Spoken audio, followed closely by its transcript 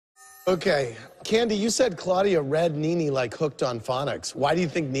Okay, Candy, you said Claudia read NeNe like hooked on phonics. Why do you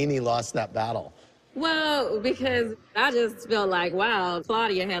think NeNe lost that battle? Well, because I just felt like, wow,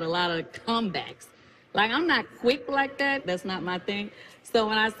 Claudia had a lot of comebacks. Like, I'm not quick like that. That's not my thing. So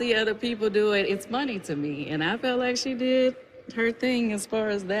when I see other people do it, it's funny to me. And I felt like she did her thing as far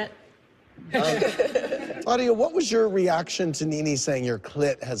as that. Claudia, what was your reaction to NeNe saying your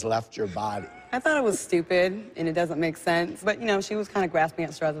clit has left your body? I thought it was stupid, and it doesn't make sense. But, you know, she was kind of grasping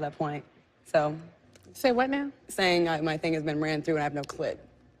at straws at that point. So. Say what now? Saying my thing has been ran through and I have no clit.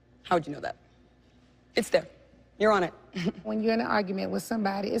 How would you know that? It's there. You're on it. When you're in an argument with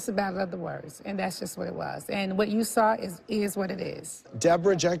somebody, it's a battle of the words, and that's just what it was. And what you saw is what it is.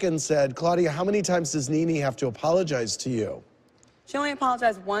 Deborah Jenkins said, Claudia, how many times does NeNe have to apologize to you? She only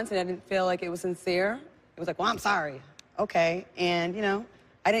apologized once, and I didn't feel like it was sincere. It was like, well, I'm sorry. Okay. And, you know,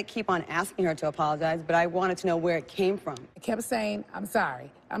 I didn't keep on asking her to apologize, but I wanted to know where it came from. I kept saying, I'm sorry,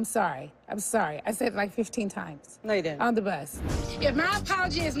 I'm sorry, I'm sorry. I said it like 15 times. No, you didn't. On the bus. If my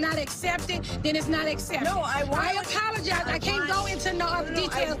apology is not accepted, then it's not accepted. No, I apologize. I can't go into no other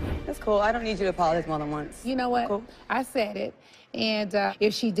details. That's cool. I don't need you to apologize more than once. You know what? Cool. I said it. And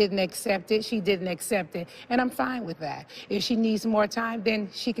if she didn't accept it, she didn't accept it. And I'm fine with that. If she needs more time, then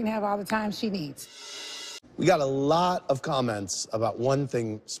she can have all the time she needs. We got a lot of comments about one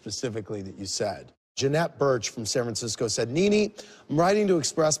thing specifically that you said. Jeanette Birch from San Francisco said, NeNe, I'm writing to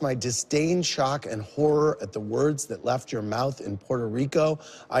express my disdain, shock, and horror at the words that left your mouth in Puerto Rico.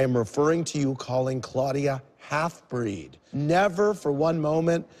 I am referring to you calling Claudia half-breed. Never for one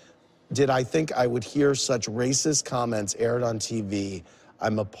moment did I think I would hear such racist comments aired on TV.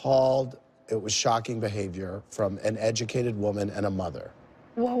 I'm appalled. It was shocking behavior from an educated woman and a mother.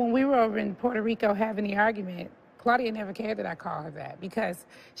 Well, when we were over in Puerto Rico having the argument, Claudia never cared that I call her that because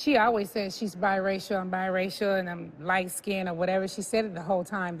she always says she's biracial, I'm biracial, and I'm light-skinned or whatever. She said it the whole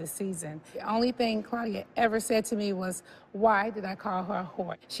time this season. The only thing Claudia ever said to me was, why did I call her a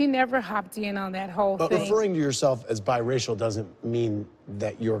whore? She never hopped in on that whole thing. But referring to yourself as biracial doesn't mean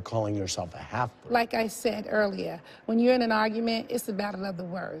that you're calling yourself a half-breed. Like I said earlier, when you're in an argument, it's a battle of the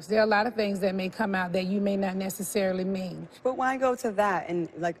words. There are a lot of things that may come out that you may not necessarily mean. But why go to that? And,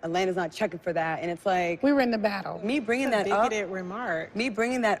 like, Elena's not checking for that, and it's like... We were in the battle. Me bringing that up... bigoted remark. Me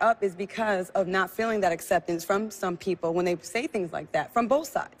bringing that up is because of not feeling that acceptance from some people when they say things like that, from both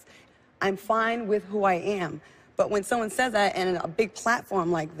sides. I'm fine with who I am. But when someone says that in a big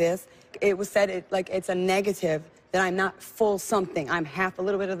platform like this, it was said like it's a negative, that I'm not full something. I'm half a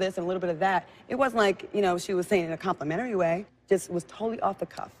little bit of this and a little bit of that. It wasn't like, you know, she was saying it in a complimentary way. Just was totally off the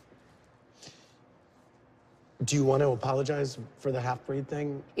cuff. Do you want to apologize for the half-breed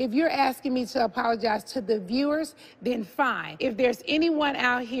thing? If you're asking me to apologize to the viewers, then fine. If there's anyone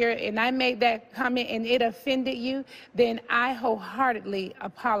out here and I made that comment and it offended you, then I wholeheartedly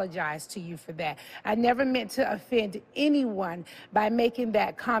apologize to you for that. I never meant to offend anyone by making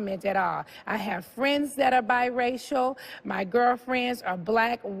that comment at all. I have friends that are biracial. My girlfriends are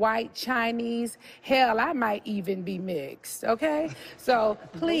black, white, Chinese. Hell, I might even be mixed, okay? So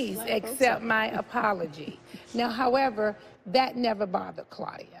please accept my apology. Now, however, that never bothered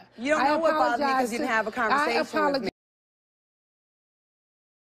Claudia. You don't know what bothered me because you didn't have a conversation with me.